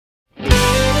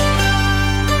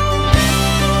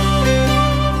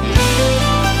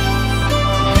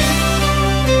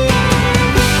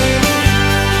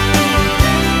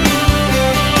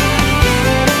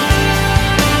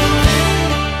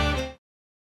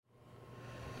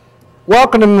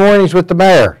Welcome to Mornings with the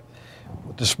Mayor.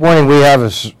 This morning we have a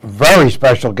very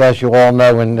special guest. You all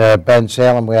know in Ben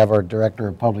Salem we have our Director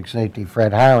of Public Safety,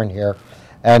 Fred Harran, here.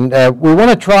 And we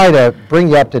want to try to bring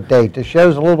you up to date. The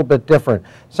show's a little bit different.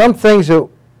 Some things that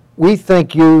we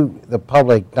think you, the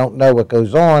public, don't know what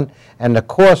goes on, and the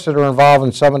costs that are involved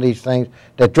in some of these things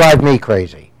that drive me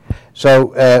crazy.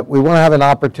 So we want to have an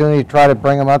opportunity to try to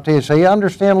bring them up to you so you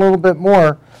understand a little bit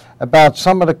more about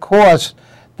some of the costs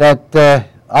that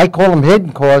I call them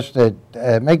hidden costs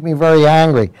that make me very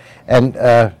angry. And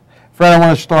Fred, I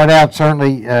want to start out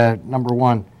certainly, number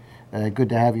one, good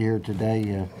to have you here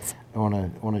today on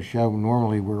a show.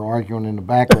 Normally we're arguing in the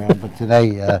background, but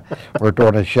today we're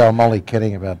doing a show. I'm only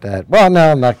kidding about that. Well,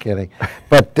 no, I'm not kidding.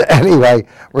 But anyway,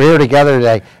 we're here together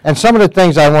today. And some of the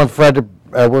things I want Fred to,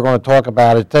 we're going to talk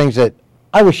about are things that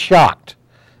I was shocked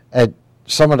at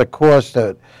some of the costs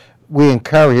that we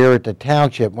incur here at the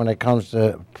township when it comes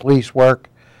to police work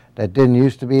that didn't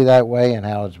used to be that way and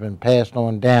how it's been passed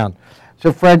on down.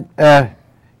 So Fred,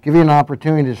 give you an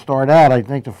opportunity to start out. I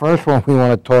think the first one we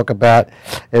want to talk about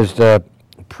is the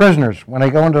prisoners when they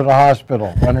go into the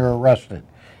hospital, when they're arrested.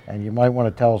 And you might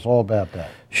want to tell us all about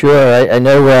that. Sure. I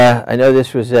know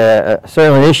this was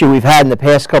certainly an issue we've had in the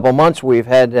past couple of months. We've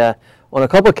had on a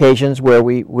couple occasions where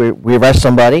we arrest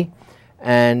somebody,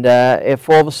 and if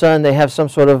all of a sudden they have some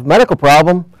sort of medical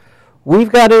problem,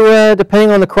 we've got to, depending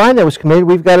on the crime that was committed,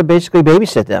 we've got to basically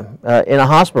babysit them in a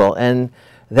hospital, and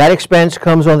that expense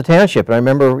comes on the township. And I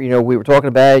remember, we were talking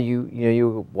about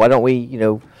why don't we,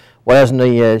 why doesn't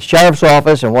the sheriff's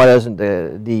office and why doesn't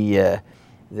the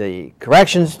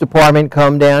corrections department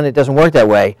come down? It doesn't work that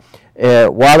way.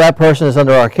 While that person is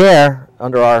under our care,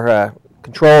 under our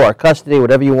control, our custody,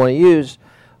 whatever you want to use,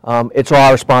 it's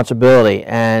our responsibility,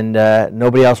 and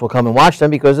nobody else will come and watch them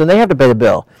because then they have to pay the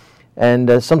bill.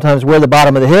 And sometimes we're the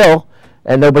bottom of the hill,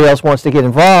 and nobody else wants to get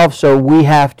involved, so we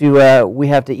have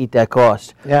to eat that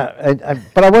cost. Yeah,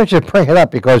 but I want you to bring it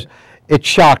up because it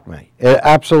shocked me. It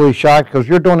absolutely shocked, because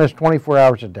you're doing this 24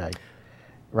 hours a day,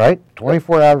 right?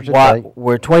 24 hours a day.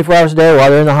 We're 24 hours a day while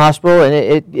they're in the hospital,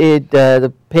 and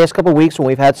the past couple of weeks when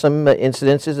we've had some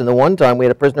incidences, and the one time we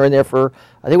had a prisoner in there for,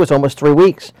 I think it was almost 3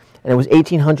 weeks, and it was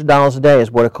 $1,800 a day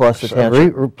is what it cost the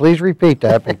township. Please repeat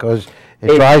that because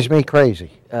it drives me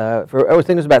crazy. I think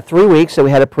it was about 3 weeks that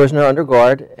we had a prisoner under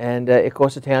guard, and it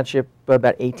cost the township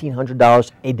about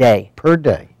 $1,800 a day. Per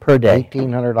day? Per day.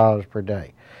 $1,800 per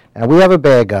day. Now, we have a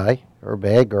bad guy or a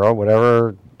bad girl,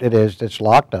 whatever it is, that's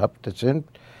locked up, that's in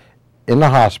the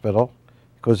hospital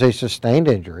because they sustained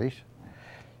injuries.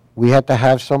 We have to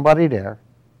have somebody there,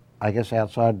 I guess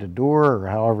outside the door or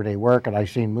however they work, and I've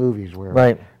seen movies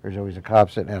where there's always a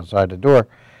cop sitting outside the door.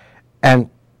 And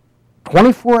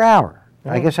 24 hours.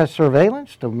 I guess that's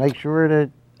surveillance to make sure that...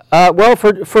 well,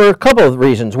 for a couple of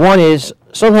reasons. One is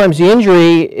sometimes the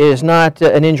injury is not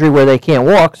an injury where they can't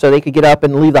walk, so they could get up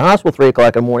and leave the hospital 3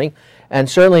 o'clock in the morning, and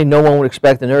certainly no one would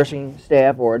expect the nursing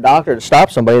staff or a doctor to stop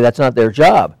somebody. That's not their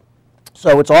job.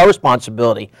 So it's our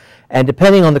responsibility. And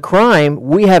depending on the crime,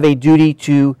 we have a duty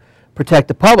to protect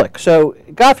the public. So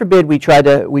God forbid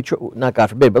not God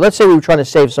forbid, but let's say we were trying to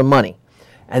save some money.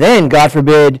 And then, God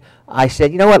forbid, I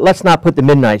said, you know what, let's not put the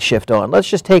midnight shift on. Let's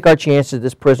just take our chances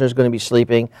this prisoner's going to be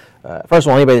sleeping. First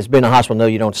of all, anybody that's been in a hospital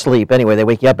knows you don't sleep. Anyway, they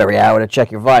wake you up every hour to check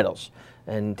your vitals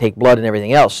and take blood and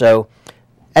everything else. So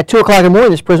at 2 o'clock in the morning,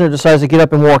 this prisoner decides to get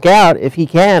up and walk out. If he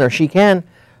can or she can,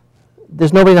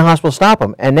 there's nobody in the hospital to stop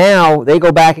them. And now they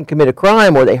go back and commit a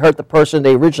crime, or they hurt the person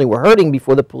they originally were hurting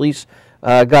before the police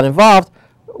got involved.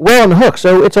 We're on the hook,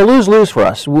 so it's a lose-lose for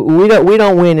us. We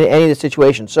don't win in any of the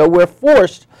situations. So we're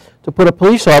forced to put a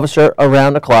police officer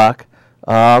around the clock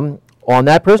on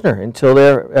that prisoner until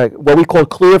they're what we call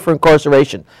clear for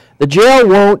incarceration. The jail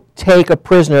won't take a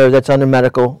prisoner that's under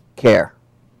medical care.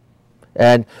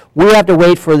 And we have to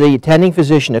wait for the attending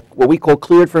physician, what we call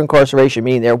cleared for incarceration,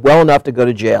 meaning they're well enough to go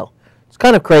to jail. It's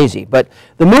kind of crazy, but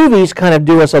the movies kind of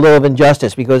do us a little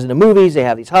injustice because in the movies they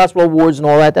have these hospital wards and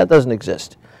all that. That doesn't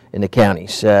exist in the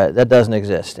counties. That doesn't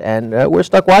exist, and we're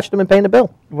stuck watching them and paying the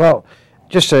bill. Well,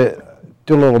 just to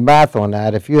do a little math on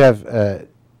that, if you have,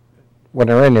 when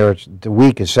they're in there, the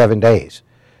week is 7 days.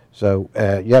 So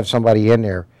you have somebody in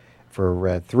there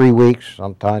for 3 weeks,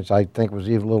 sometimes I think it was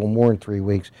even a little more than 3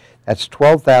 weeks. That's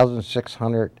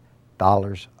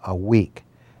 $12,600 a week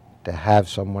to have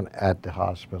someone at the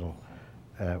hospital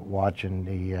watching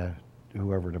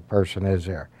whoever the person is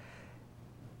there.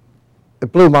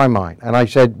 It blew my mind, and I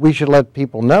said we should let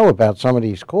people know about some of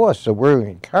these costs that we're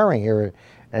incurring here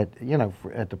at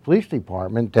the police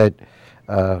department that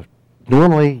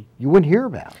normally you wouldn't hear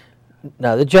about.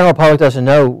 No, the general public doesn't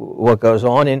know what goes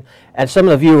on, and some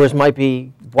of the viewers might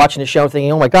be watching the show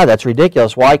thinking, oh my God, that's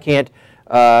ridiculous. Why can't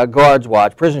guards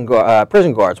watch, prison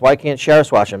guards? Why can't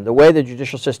sheriffs watch them? The way the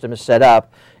judicial system is set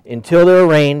up, until they're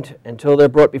arraigned, until they're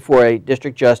brought before a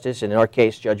district justice, in our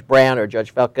case, Judge Brown or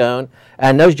Judge Falcone,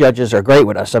 and those judges are great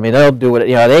with us. I mean, they'll do it.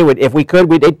 You know, they would, if we could,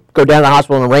 they'd go down to the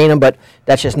hospital and arraign them, but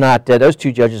that's just not. Those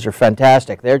two judges are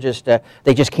fantastic. They're just,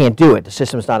 they just can't do it. The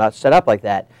system's not set up like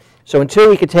that. So until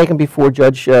we could take them before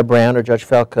Judge Brown or Judge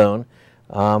Falcone,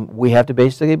 we have to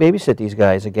basically babysit these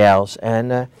guys and gals,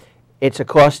 and it's a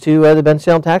cost to the Ben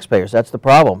Salem taxpayers. That's the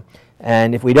problem.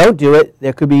 And if we don't do it,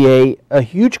 there could be a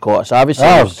huge cost. Obviously,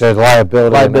 there's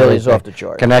liability is off the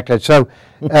chart. Connected. So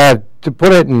to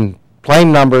put it in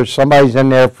plain numbers, somebody's in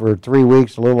there for 3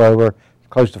 weeks, a little over,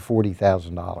 close to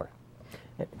 $40,000.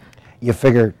 You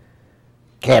figure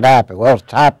can't happen. Well,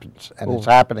 it happens, and it's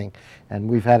happening, and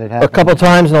we've had it happen. A couple of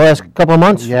times in the last couple of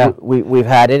months, yeah. we've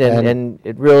had it, and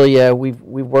it really, we've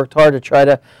worked hard to try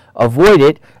to avoid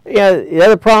it. Yeah, the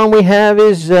other problem we have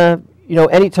is, you know,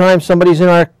 anytime somebody's in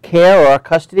our care or our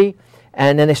custody,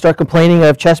 and then they start complaining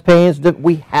of chest pains,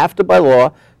 we have to, by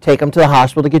law, take them to the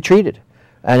hospital to get treated,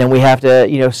 and then we have to,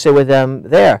 you know, sit with them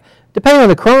there. Depending on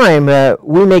the crime,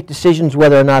 we make decisions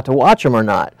whether or not to watch them or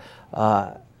not.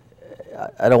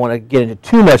 I don't want to get into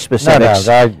too much specifics.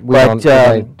 No, we don't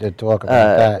need to talk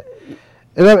about that.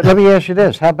 Let me ask you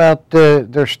this: how about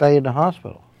their stay in the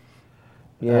hospital?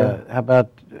 Yeah. How about?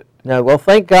 No. Well,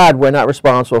 thank God we're not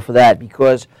responsible for that,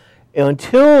 because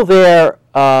until they're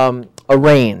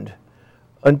arraigned,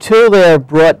 until they're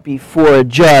brought before a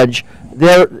judge,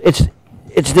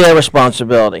 it's their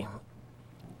responsibility.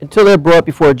 Until they're brought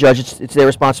before a judge, it's their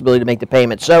responsibility to make the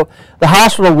payment. So the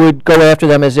hospital would go after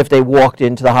them as if they walked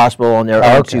into the hospital on their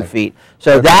own 2 feet.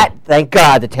 So that, thank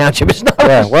God, the township is not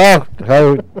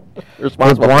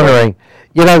responsible. Wondering,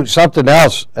 you know, something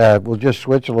else. We'll just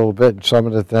switch a little bit. Some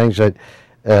of the things that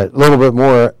a little bit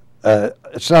more.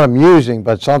 It's not amusing,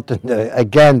 but something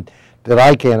again that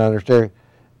I can't understand.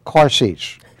 Car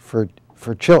seats for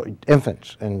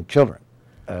infants and children.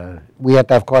 We have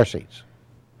to have car seats.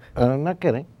 I'm not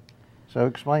kidding. So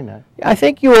explain that. I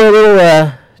think you were a little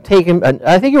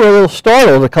I think you were a little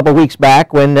startled a couple of weeks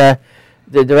back when the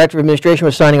director of administration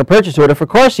was signing a purchase order for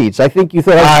car seats. I think you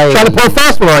thought I was trying to pull a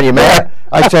fast one on you, man.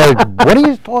 I said, "What are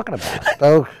you talking about?"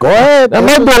 So go ahead. Now,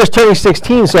 my daughter's turning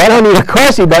 16, so I don't need a car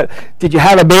seat. But did you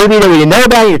have a baby that we didn't know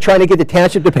about? You're trying to get the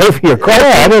township to pay for your car.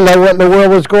 Yeah, I didn't know what in the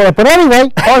world was going on. But anyway,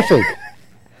 car seats.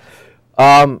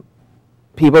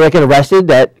 People that get arrested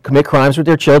that commit crimes with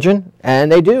their children,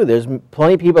 and they do. There's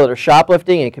plenty of people that are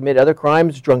shoplifting and commit other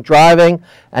crimes, drunk driving,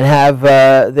 and have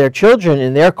their children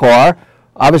in their car.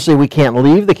 Obviously, we can't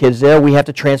leave the kids there. We have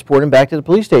to transport them back to the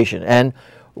police station. And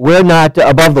we're not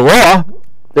above the law.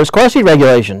 There's car seat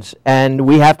regulations, and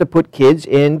we have to put kids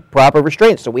in proper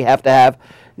restraints. So we have to have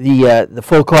the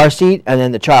full car seat, and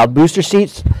then the child booster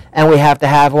seats, and we have to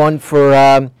have one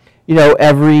for you know,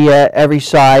 every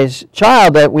size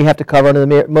child that we have to cover under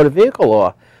the motor vehicle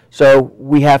law. So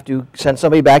we have to send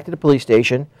somebody back to the police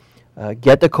station,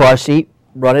 get the car seat,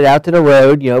 run it out to the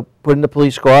road, you know, put in the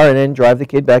police car, and then drive the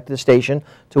kid back to the station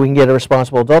so we can get a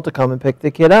responsible adult to come and pick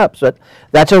the kid up. So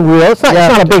that's a real, it's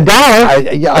not a big dollar.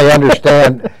 I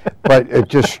understand, but it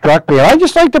just struck me. I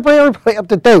just like to bring everybody up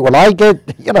to date. When I get,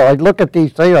 you know, I look at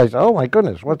these things, I say, oh my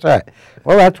goodness, what's that?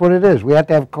 Well, that's what it is. We have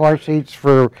to have car seats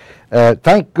for,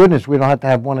 thank goodness we don't have to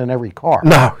have one in every car.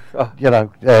 No. You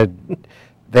know,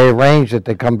 they arrange that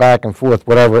they come back and forth,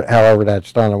 however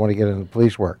that's done. I want to get into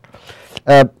police work.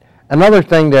 Another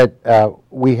thing that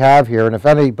we have here, and if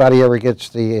anybody ever gets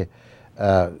the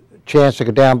chance to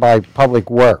go down by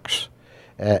Public Works,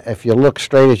 if you look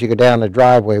straight as you go down the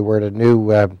driveway where the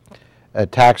new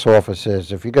tax office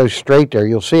is, if you go straight there,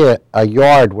 you'll see a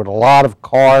yard with a lot of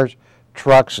cars,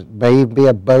 trucks, may even be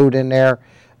a boat in there,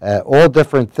 all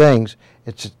different things.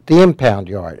 It's the impound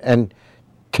yard. And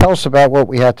tell us about what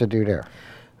we have to do there.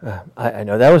 I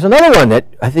know that was another one that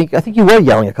I think you were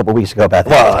yelling a couple of weeks ago about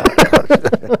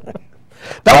that.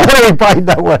 Don't worry about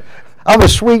that one. I'm a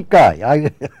sweet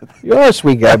guy. You're a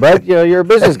sweet guy, but you know you're a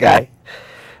business guy.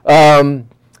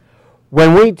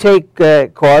 When we take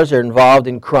cars that are involved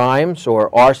in crimes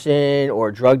or arson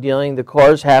or drug dealing, the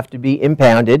cars have to be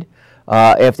impounded.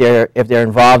 If they're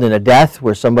involved in a death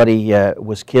where somebody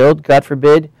was killed, God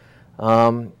forbid,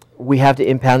 we have to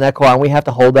impound that car and we have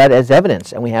to hold that as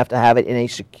evidence, and we have to have it in a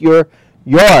secure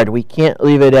yard. We can't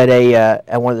leave it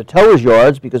at one of the towers'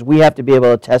 yards because we have to be able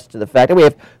to attest to the fact that we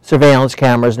have surveillance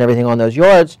cameras and everything on those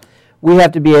yards. We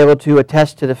have to be able to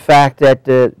attest to the fact that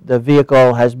the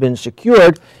vehicle has been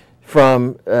secured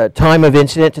from time of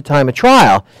incident to time of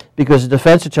trial, because the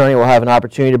defense attorney will have an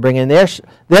opportunity to bring in their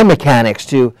mechanics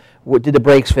to did the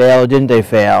brakes fail or didn't they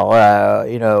fail?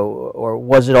 Or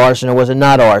was it arson or was it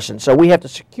not arson? So we have to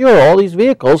secure all these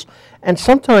vehicles, and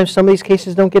sometimes some of these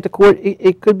cases don't get to court.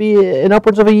 It could be in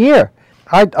upwards of a year.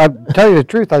 I'll tell you the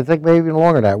truth, I think maybe even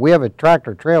longer than that. We have a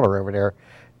tractor trailer over there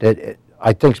that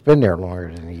I think's been there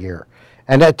longer than a year.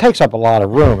 And that takes up a lot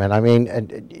of room. And I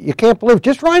mean, you can't believe,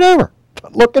 just right over.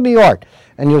 Look in the yard,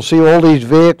 and you'll see all these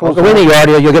vehicles. Go in the yard,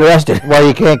 or you'll get arrested. Well,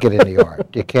 you can't get in the yard.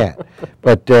 You can't.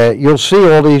 But you'll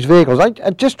see all these vehicles.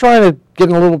 I'm just trying to get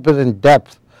a little bit in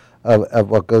depth of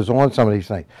what goes on in some of these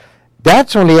things.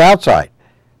 That's on the outside.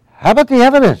 How about the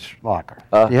evidence locker,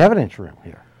 the evidence room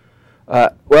here?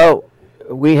 Well,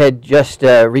 we had just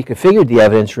reconfigured the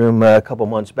evidence room a couple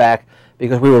months back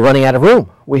because we were running out of room.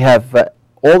 We have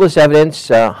all this evidence,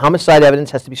 homicide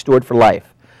evidence has to be stored for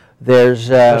life. There's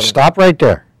stop right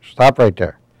there. Stop right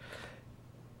there.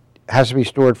 Has to be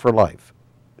stored for life.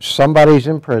 Somebody's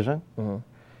in prison,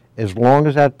 as long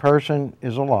as that person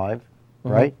is alive,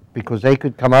 right? Because they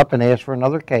could come up and ask for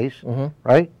another case,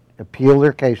 right? Appeal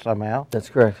their case somehow. That's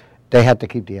correct. They have to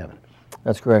keep the evidence.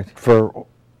 That's correct. For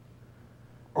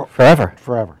forever.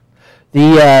 Forever.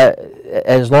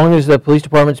 As long as the police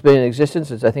department's been in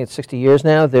existence, I think it's 60 years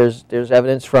now, there's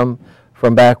evidence from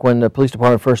back when the police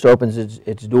department first opens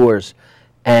its doors.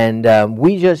 And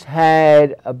we just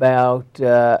had about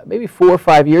maybe 4 or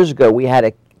 5 years ago, we had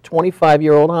a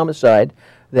 25-year-old homicide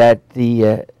that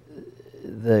the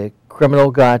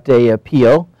criminal got a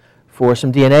appeal for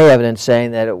some DNA evidence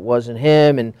saying that it wasn't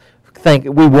him, and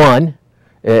we won.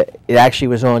 It actually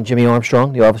was on Jimmy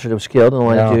Armstrong, the officer that was killed in the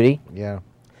line of duty. Yeah.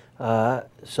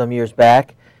 Some years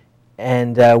back.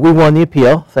 And we won the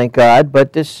appeal, thank God.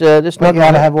 But this But you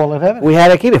had to have all that evidence. We had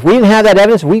to keep it. If we didn't have that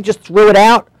evidence, we just threw it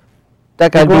out,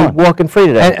 that guy'd be walking free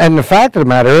today. And the fact of the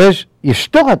matter is, you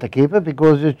still have to keep it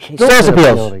because it's still has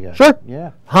appeals. Sure.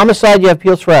 Yeah. Homicide, you have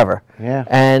appeals forever. Yeah.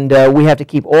 And we have to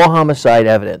keep all homicide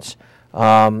evidence.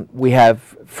 We have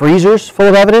freezers full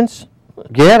of evidence.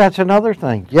 Yeah, that's another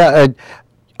thing. Yeah,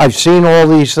 I've seen all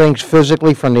these things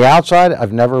physically from the outside.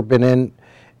 I've never been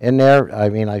in there. I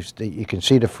mean, you can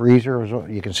see the freezer.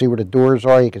 You can see where the doors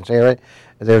are. You can see it.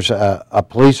 There's a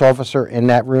police officer in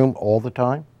that room all the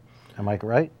time. Am I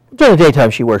right? During the daytime,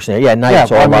 she works in there. Yeah, at night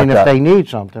it's all locked up. I mean, if they need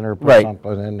something or put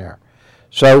something in there.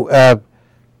 So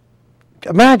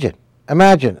imagine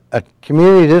a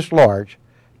community this large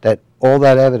that all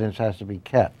that evidence has to be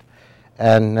kept.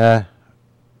 And the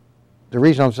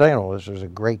reason I'm saying all this, there's a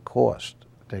great cost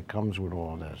that comes with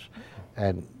all of this.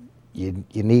 And you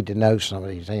need to know some of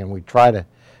these things. And we try to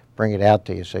bring it out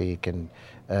to you so you can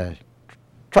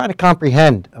try to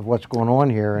comprehend of what's going on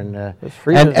here. And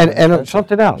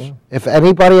something else. Yeah. If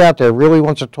anybody out there really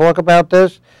wants to talk about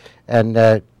this, and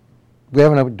we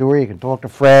have a door, you can talk to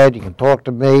Fred, you can talk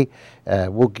to me.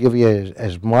 We'll give you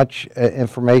as much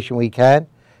information we can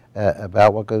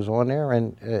about what goes on there,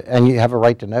 and you have a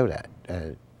right to know that.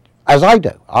 As I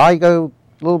do. I go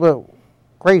a little bit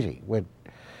crazy with,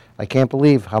 I can't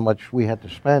believe how much we had to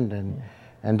spend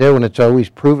and do, and it's always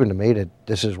proven to me that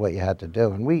this is what you had to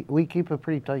do. And we keep a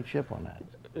pretty tight ship on that.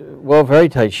 Well, very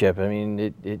tight ship. I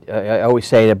mean, I always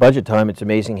say at budget time, it's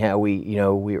amazing how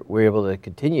we're able to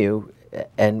continue,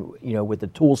 and with the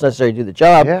tools necessary to do the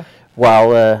job. Yeah.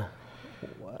 While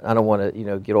I don't want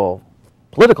to get all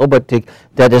political, but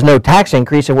that there's no tax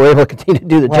increase and we're able to continue to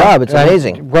do the job. It's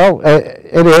amazing. Well,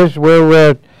 it is.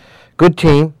 We're a good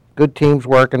team. Good teams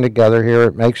working together here.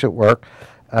 It makes it work.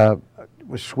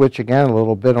 We'll switch again a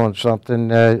little bit on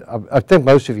something. I think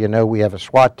most of you know we have a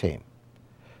SWAT team.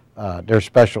 They're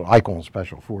special, I call them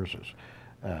special forces.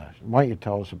 Why don't you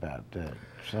tell us about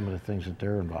some of the things that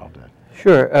they're involved in?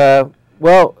 Sure.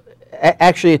 Well,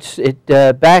 actually,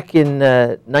 back in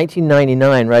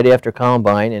 1999, right after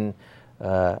Columbine, and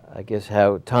I guess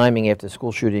how timing after the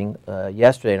school shooting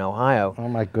yesterday in Ohio. Oh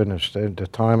my goodness, the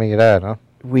timing of that, huh?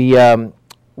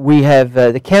 We have,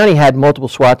 the county had multiple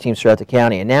SWAT teams throughout the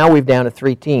county, and now we've down to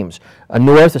 3 teams, a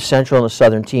north, a central, and a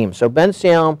southern team. So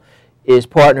Bensalem is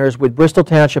partners with Bristol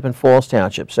Township and Falls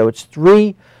Township. So it's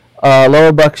 3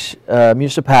 Lower Bucks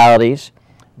municipalities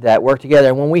that work together.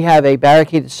 And when we have a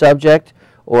barricaded subject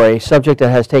or a subject that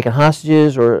has taken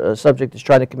hostages or a subject that's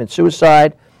trying to commit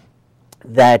suicide,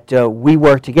 that we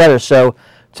work together. So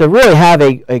to really have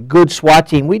a good SWAT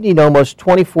team, we need almost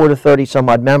 24 to 30 some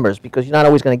odd members because you're not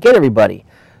always going to get everybody.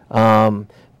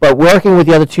 But working with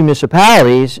the other 2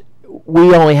 municipalities,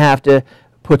 we only have to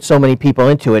put so many people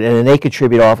into it, and then they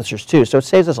contribute officers too. So it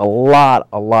saves us a lot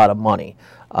of money.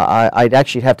 I'd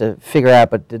actually have to figure out,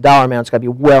 but the dollar amount's got to be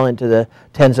well into the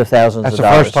tens of thousands of dollars.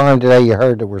 That's the first time today you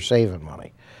heard that we're saving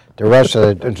money. The rest of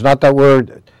it, it's not that we're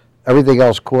everything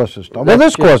else costs us. Well, That's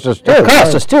this good. costs us too. It costs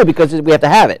right? us too because we have to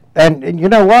have it. And you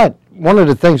know what? One of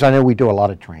the things, I know we do a lot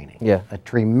of training. Yeah. A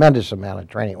tremendous amount of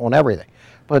training on everything.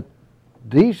 But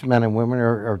these men and women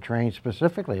are trained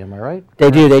specifically, am I right?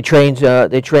 They do. They train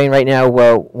right now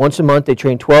once a month. They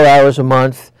train 12 hours a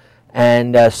month,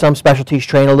 and some specialties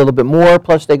train a little bit more.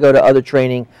 Plus, they go to other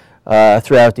training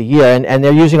throughout the year, and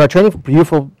they're using our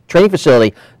beautiful training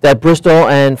facility that Bristol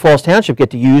and Falls Township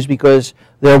get to use because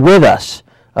they're with us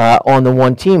on the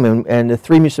one team, and the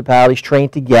three municipalities train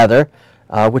together,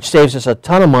 which saves us a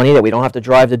ton of money that we don't have to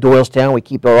drive to Doylestown. We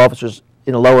keep our officers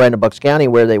in the lower end of Bucks County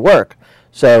where they work.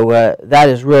 So that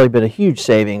has really been a huge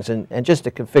savings, and just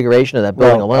the configuration of that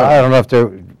building alone. I don't know if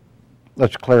they're,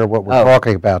 let's clear what we're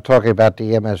talking about. Talking about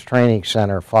the EMS Training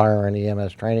Center, Fire and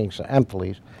EMS Training Center, and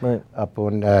Police, Right. up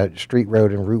on Street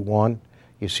Road and Route 1.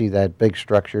 You see that big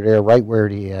structure there, right where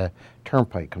the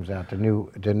turnpike comes out, the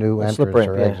new entrance slip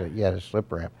ramp, or yeah. exit. Yeah, the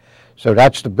slip ramp. So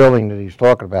that's the building that he's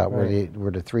talking about, Right.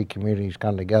 where the three communities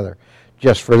come together,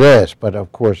 just for this. But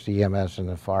of course, the EMS and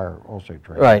the fire also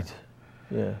train. Right.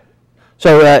 Yeah.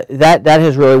 So that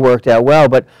has really worked out well,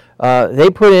 but they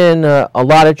put in a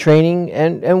lot of training,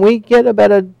 and we get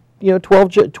about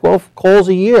 12 calls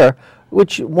a year,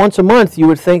 which once a month you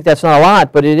would think that's not a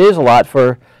lot, but it is a lot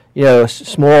for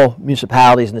small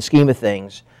municipalities in the scheme of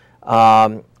things.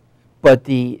 But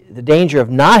the danger of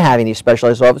not having these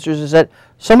specialized officers is that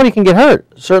somebody can get hurt.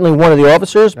 Certainly one of the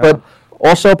officers, but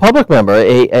also a public member,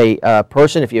 a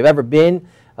person. If you've ever been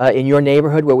in your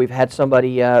neighborhood where we've had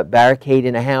somebody barricade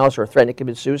in a house or threaten to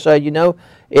commit suicide,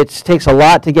 it takes a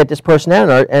lot to get this person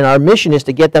out, and our mission is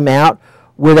to get them out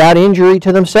without injury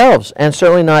to themselves, and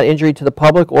certainly not injury to the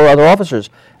public or other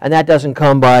officers. And that doesn't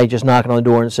come by just knocking on the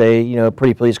door and say,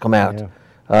 pretty please come out. Yeah.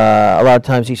 A lot of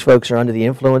times these folks are under the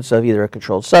influence of either a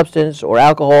controlled substance or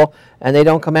alcohol, and they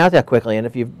don't come out that quickly. And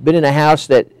if you've been in a house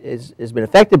that has been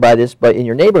affected by this, but in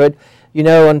your neighborhood,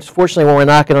 unfortunately, when we're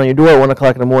knocking on your door at 1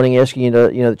 o'clock in the morning asking you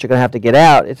that you're going to have to get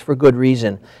out, it's for good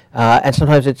reason. And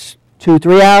sometimes it's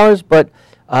 2-3 hours, but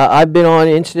I've been on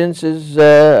incidences,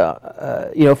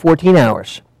 14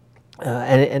 hours,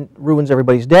 and it ruins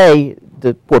everybody's day,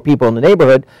 the poor people in the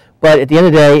neighborhood. But at the end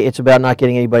of the day, it's about not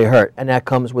getting anybody hurt, and that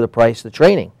comes with a price, the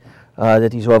training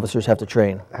that these officers have to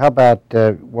train. How about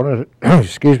one of the,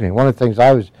 excuse me, one of the things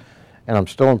and I'm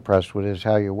still impressed with, is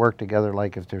how you work together,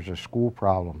 like if there's a school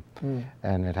problem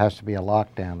and it has to be a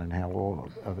lockdown, and how all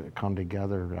of it come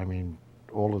together. I mean,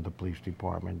 all of the police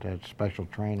department, that's special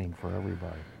training for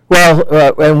everybody. Well,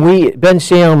 and Ben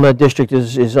Salem district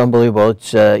is unbelievable.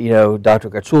 It's Dr.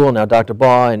 Garzul, now Dr.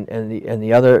 Baugh, and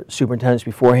the other superintendents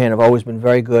beforehand have always been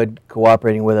very good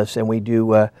cooperating with us, and we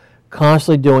do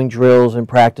constantly doing drills and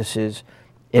practices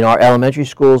in our elementary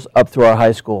schools up through our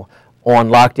high school on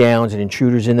lockdowns and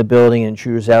intruders in the building and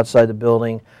intruders outside the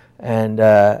building, and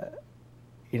I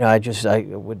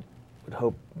would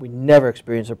hope we never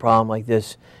experience a problem like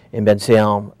this in Ben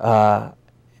Salem,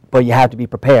 but you have to be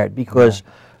prepared because.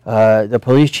 The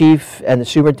police chief and the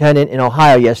superintendent in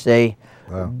Ohio yesterday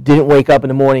didn't wake up in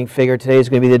the morning, figure today's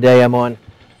going to be the day I'm on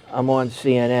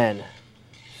CNN.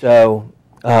 So,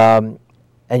 and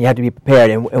you have to be prepared.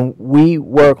 And we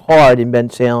work hard in Ben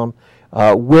Salem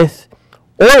with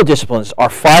all the disciplines. Our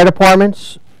fire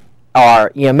departments,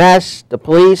 our EMS, the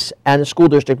police, and the school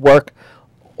district work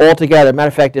all together. Matter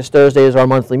of fact, this Thursday is our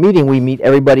monthly meeting. We meet,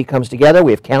 everybody comes together.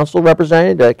 We have council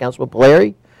represented, Councilman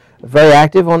Polari, very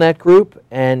active on that group,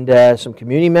 and some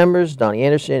community members, Donnie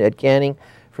Anderson, Ed Canning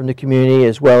from the community,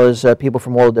 as well as people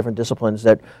from all the different disciplines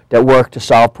that work to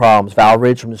solve problems. Val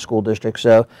Ridge from the school district.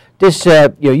 So this,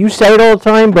 you say it all the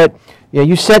time, but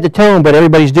you set the tone, but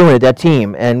everybody's doing it, that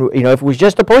team. And if it was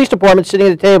just the police department sitting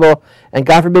at the table, and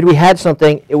God forbid we had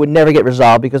something, it would never get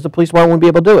resolved because the police department wouldn't be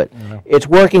able to do it. Mm-hmm. It's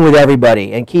working with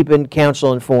everybody and keeping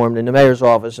council informed, and the mayor's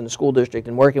office and the school district,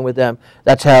 and working with them.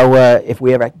 That's how, if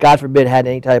we ever, God forbid, had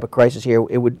any type of crisis here,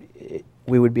 we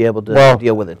would be able to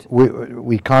deal with it.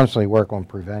 We constantly work on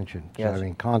prevention. Yes. So, I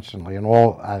mean, constantly in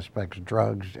all aspects,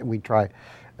 drugs. We try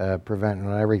preventing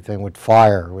everything with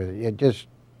fire.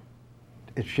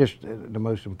 It's just the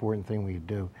most important thing we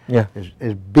do. Yeah.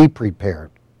 Is be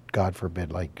prepared. God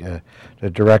forbid, like the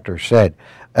director said.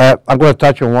 I'm going to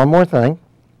touch on one more thing,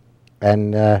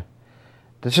 and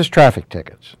this is traffic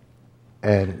tickets.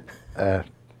 And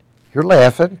you're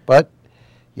laughing, but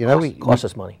costs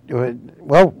us money.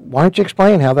 Well, why don't you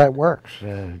explain how that works?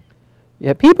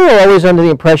 Yeah, people are always under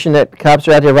the impression that cops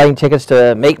are out there writing tickets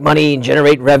to make money and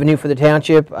generate revenue for the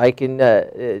township. I can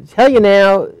tell you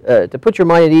now, to put your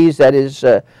mind at ease, that is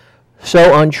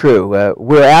so untrue.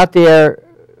 We're out there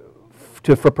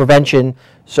for prevention,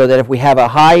 so that if we have a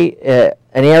high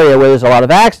an area where there's a lot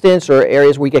of accidents or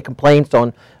areas where we get complaints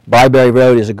on. Byberry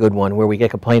Road is a good one where we get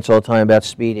complaints all the time about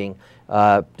speeding.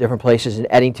 Different places in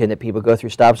Eddington that people go through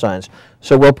stop signs.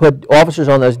 So we'll put officers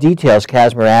on those details,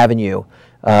 Casimir Avenue.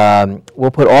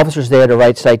 We'll put officers there to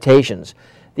write citations.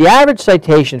 The average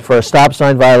citation for a stop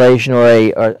sign violation or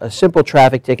a simple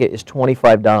traffic ticket is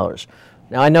 $25.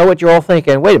 Now I know what you're all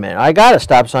thinking, wait a minute, I got a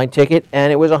stop sign ticket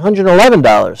and it was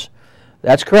 $111.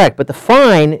 That's correct, but the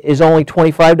fine is only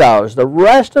 $25. The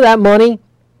rest of that money,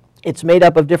 it's made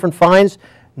up of different fines.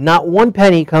 Not one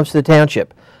penny comes to the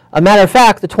township. A matter of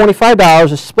fact, the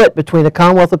 $25 is split between the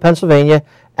Commonwealth of Pennsylvania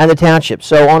and the township.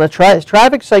 So on a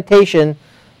traffic citation,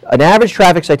 an average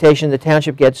traffic citation, the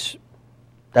township gets,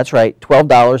 that's right,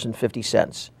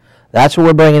 $12.50. That's what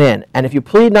we're bringing in. And if you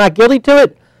plead not guilty to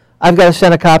it, I've got to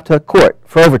send a cop to court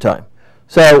for overtime.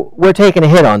 So we're taking a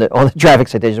hit on the traffic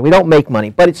citation. We don't make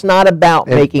money, but it's not about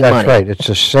making money. That's right. It's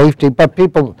a safety. But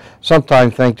people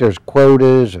sometimes think there's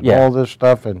quotas and all this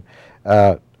stuff. And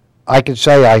I can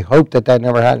say I hope that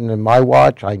never happened in my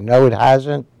watch. I know it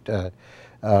hasn't.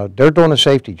 They're doing a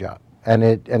safety job, and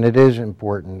it is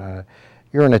important.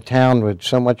 You're in a town with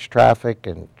so much traffic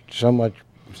and so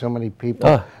many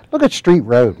people. Look at Street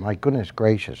Road. My goodness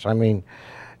gracious. I mean,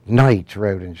 Knights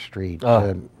Road and Street,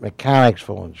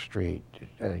 Mechanicsville and Street.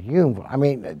 I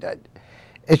mean,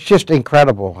 it's just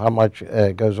incredible how much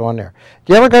goes on there.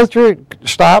 Do you ever go through,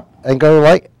 stop and go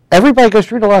right? Everybody goes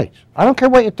through the lights. I don't care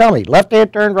what you tell me.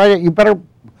 Left-hand turn, right. You better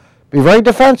be very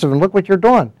defensive and look what you're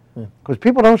doing, because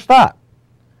people don't stop.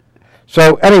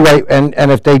 So anyway, and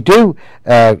if they do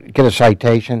get a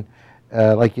citation,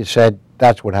 like you said,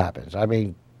 that's what happens. I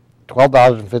mean,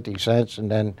 $12.50, and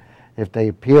then if they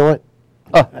appeal it,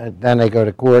 then they go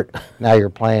to court. Now you're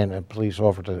paying a police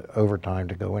officer overtime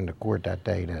to go into court that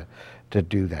day to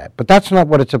do that. But that's not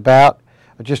what it's about.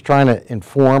 I'm just trying to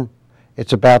inform.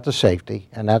 It's about the safety,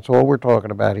 and that's all we're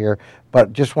talking about here.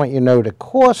 But just want you to know the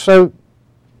cost, so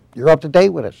you're up to date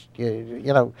with us. You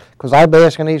know, because I'm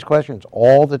asking these questions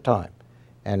all the time,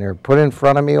 and they're put in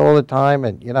front of me all the time.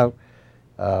 And you know,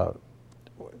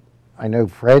 I know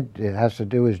Fred has to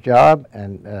do his job,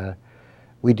 and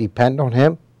we depend on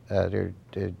him.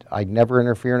 I never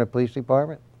interfere in the police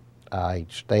department. I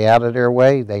stay out of their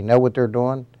way. They know what they're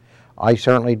doing. I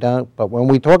certainly don't. But when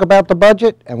we talk about the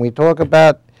budget and we talk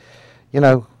about, you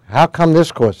know, how come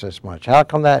this costs this much? How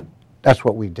come that? That's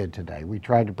what we did today. We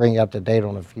tried to bring you up to date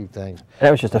on a few things.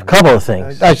 That was just a couple of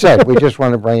things. I said we just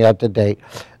wanted to bring you up to date.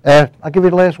 I'll give you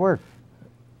the last word.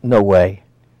 No way.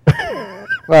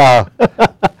 Well,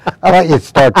 I'll let you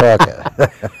start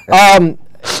talking.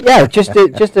 Yeah, just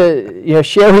to you know,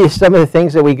 share with you some of the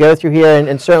things that we go through here,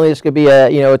 and certainly this could be a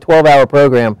 12-hour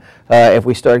program if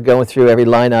we start going through every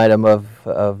line item of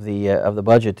the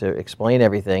budget to explain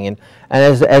everything. And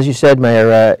as you said,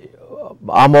 Mayor,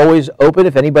 I'm always open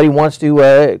if anybody wants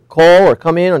to call or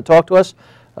come in and talk to us.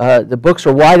 The books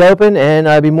are wide open, and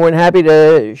I'd be more than happy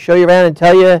to show you around and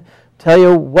tell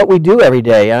you what we do every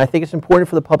day. And I think it's important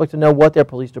for the public to know what their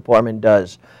police department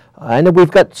does. I know we've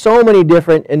got so many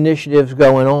different initiatives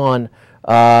going on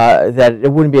that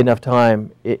it wouldn't be enough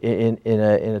time in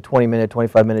a 20-minute,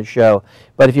 25-minute show.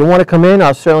 But if you want to come in,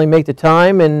 I'll certainly make the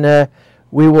time, and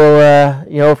we will,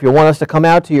 if you want us to come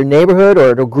out to your neighborhood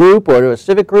or to a group or to a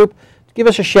civic group, give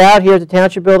us a shout here at the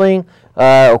Township Building,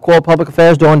 or call Public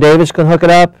Affairs. Dawn Davis can hook it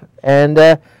up, and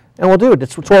we'll do it.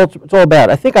 That's what it's all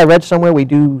about. I think I read somewhere we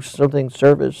do something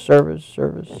service.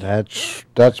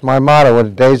 That's my motto. The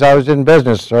days I was in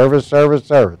business, service.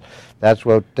 That's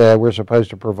what we're supposed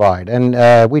to provide.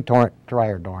 And we try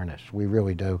our darnest. We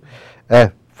really do.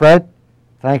 Fred,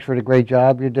 thanks for the great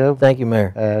job you do. Thank you,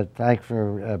 Mayor. Thanks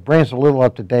for bringing us a little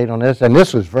up to date on this. And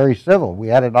this was very civil. We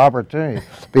had an opportunity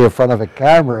to be in front of a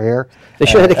camera here. They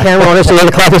should have the camera on us at 8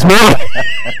 o'clock this morning.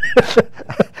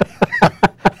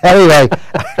 Anyway,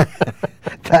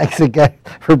 thanks again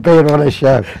for being on the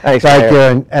show. Thanks, Thank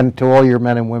you, and to all your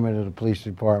men and women of the police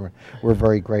department. We're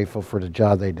very grateful for the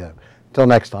job they do. Till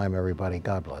next time, everybody,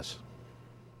 God bless.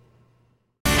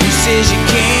 Who says you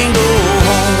can't go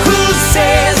home? Who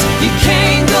says you can't?